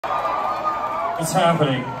It's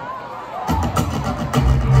happening.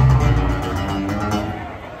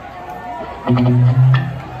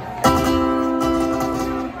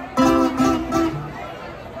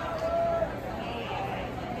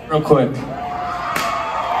 Real quick.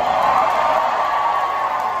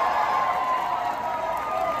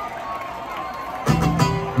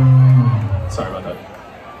 Sorry about that.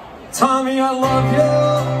 Tommy, I love you.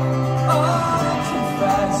 I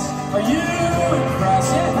confess. Are you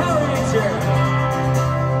impressed? Yeah, Power Ranger.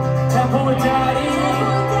 Temple with Daddy.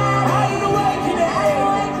 How you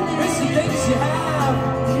awakening? Missing things you have.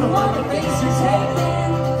 You want the things you're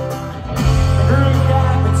taking. The girl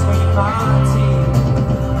gap between my teeth.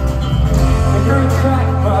 The girl crack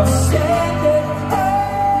of standing.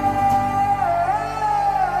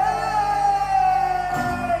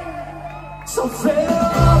 So fill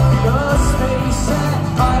up the space that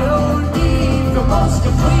I don't need. The most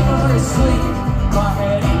complete when we're asleep. My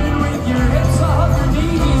head even with your hips off your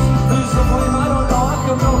knees. Lose the blame, I don't know, I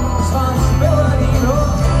feel no responsibility, no.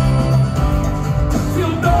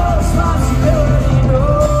 Feel no responsibility, no.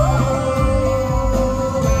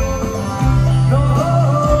 No.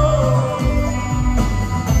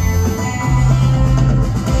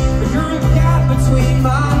 You're a gap between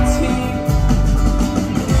my teeth.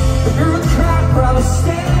 You're a crack where I was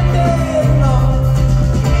standing on.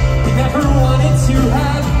 You never wanted to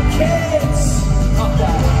have kids. Not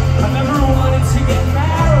that. I never wanted to get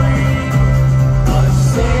married. Wanna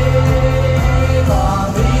save on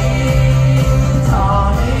me.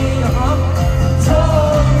 Tommy,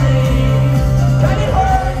 told me that it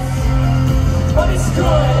hurts, but it's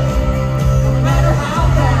good. No matter how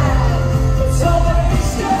bad, it's always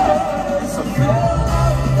good. So fill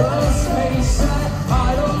up the space that I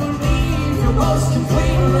don't need. You're most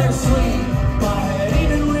complete when they're sweet. My head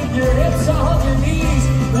even with your hips off your knees.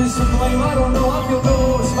 There's some blame, I don't know, I feel no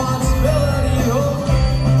responsibility, no.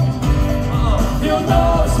 Feel no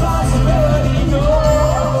responsibility, no.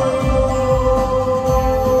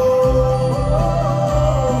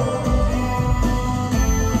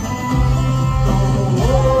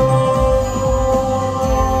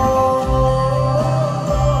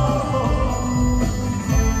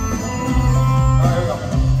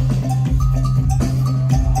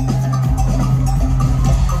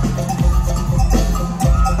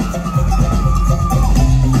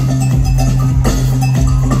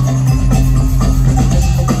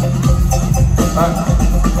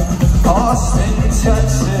 Austin,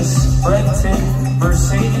 Texas, Brenton,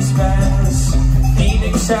 Mercedes-Benz,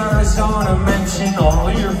 Phoenix, Arizona, mention all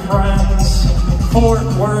your friends. Fort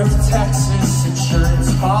Worth, Texas,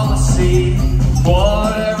 insurance policy,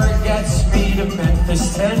 whatever gets me to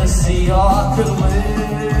Memphis, Tennessee. Oh, I could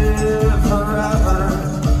live forever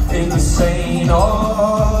in the St.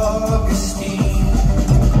 Augustine.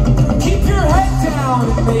 Keep your head down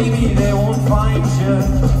and maybe they won't find you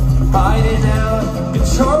hiding out in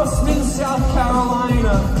Charleston, South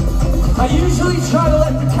Carolina. I usually try to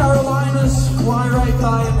let the Carolinas fly right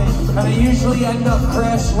by me, and I usually end up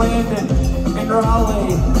crash landing in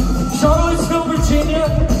Raleigh. Charlottesville, Virginia,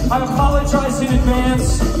 I apologize in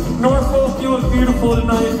advance. Norfolk, you look beautiful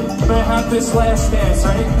tonight, and I have this last dance,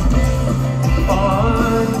 right?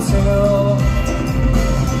 Until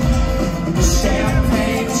the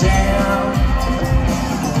champagne jam.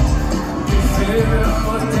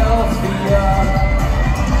 Philadelphia.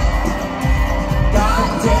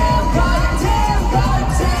 Goddamn, goddamn,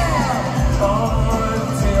 goddamn.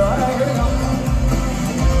 Until here we go.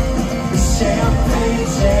 The champagne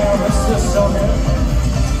jam. It's just so good.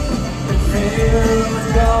 In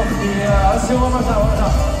Philadelphia. Let's do one more time.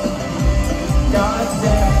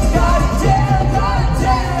 Goddamn, goddamn,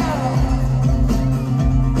 goddamn.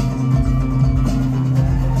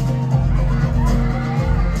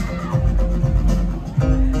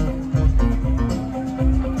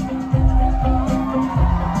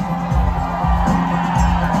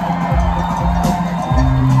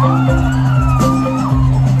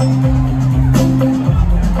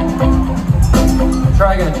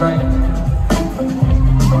 Try again, try again.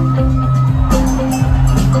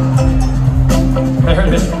 There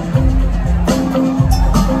it is.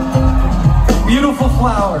 Beautiful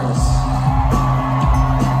flowers.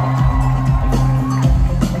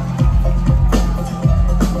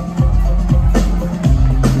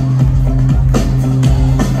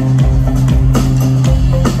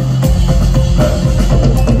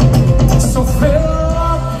 So fill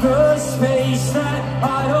up the space that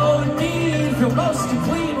I don't need. Feel most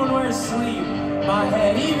complete when we're asleep. My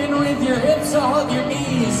head even with your hips on your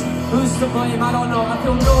knees. Who's to blame? I don't know. I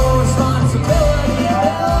feel no responsibility.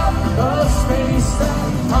 The space that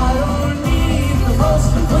I don't need. The most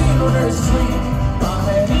complete when we're asleep.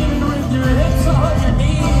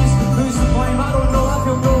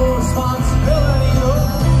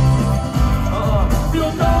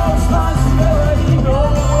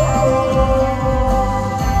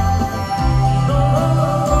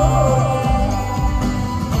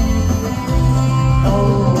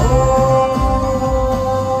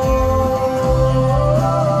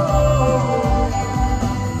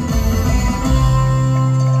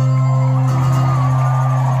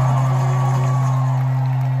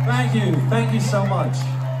 Thank you so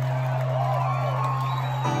much.